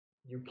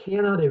You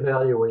cannot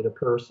evaluate a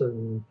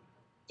person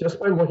just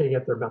by looking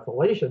at their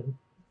methylation.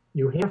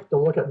 You have to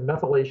look at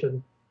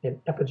methylation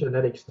and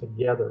epigenetics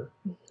together.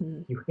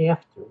 Mm-hmm. You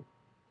have to,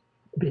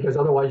 because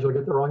otherwise you'll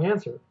get the wrong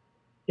answer.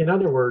 In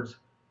other words,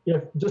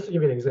 if just to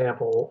give you an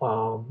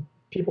example,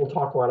 people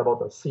talk a lot about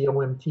the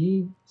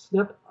COMT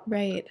snip.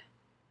 Right.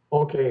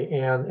 Okay,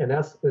 and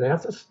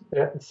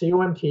that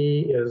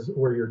COMT is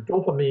where your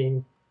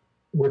dopamine,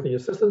 with the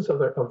assistance of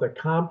the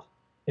COMT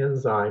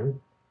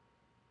enzyme,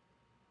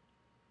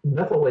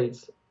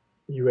 methylates.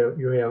 You have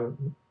a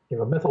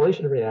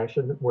methylation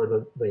reaction where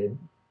the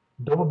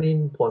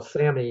dopamine plus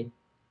SAMe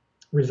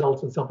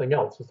results in something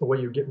else. It's the way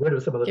you get rid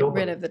of some of the dopamine.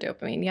 Get rid of the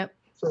dopamine. Yep.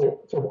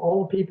 So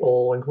all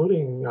people,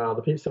 including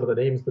some of the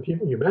names, the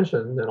people you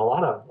mentioned, and a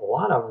lot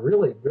of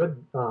really good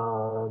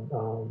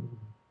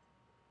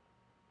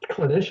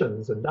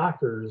clinicians and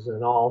doctors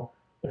and all,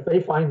 if they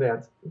find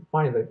that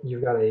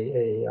you've got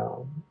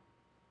a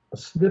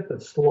snip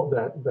that's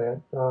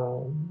the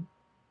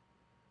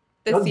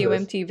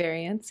COMT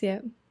variants,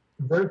 yeah.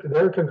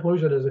 Their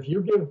conclusion is if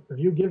you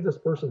give this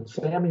person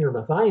SAMe or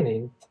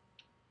methionine,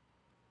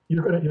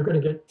 you're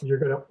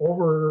gonna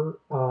over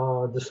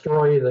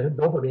destroy the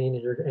dopamine,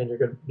 and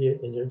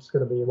you're just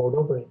gonna be low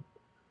dopamine.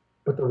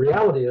 But the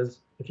reality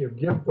is, if you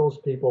give those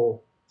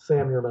people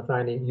SAMe or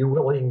methionine, you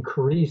will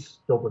increase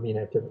dopamine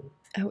activity.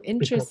 Oh,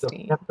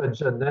 interesting.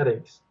 Because of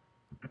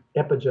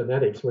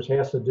epigenetics, which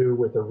has to do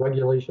with the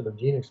regulation of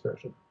gene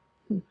expression.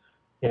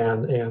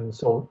 And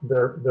so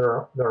there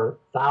are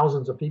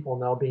thousands of people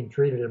now being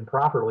treated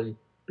improperly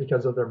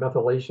because of their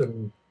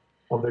methylation,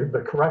 of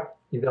the correct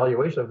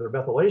evaluation of their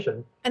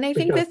methylation. And I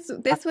think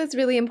this was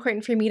really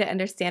important for me to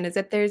understand, is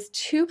that there's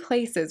two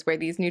places where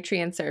these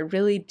nutrients are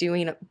really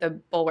doing the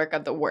bulwark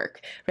of the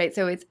work, right?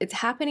 So it's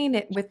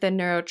happening with the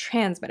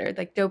neurotransmitter,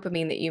 like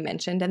dopamine that you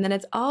mentioned, and then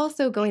it's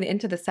also going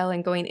into the cell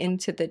and going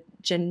into the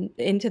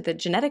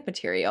genetic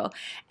material,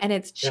 and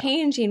it's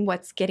changing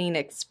what's getting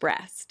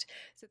expressed.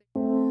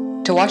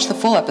 To watch the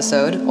full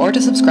episode or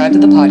to subscribe to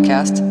the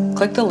podcast,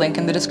 click the link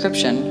in the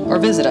description or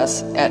visit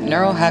us at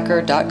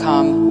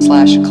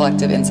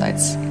neurohacker.com/collective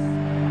insights.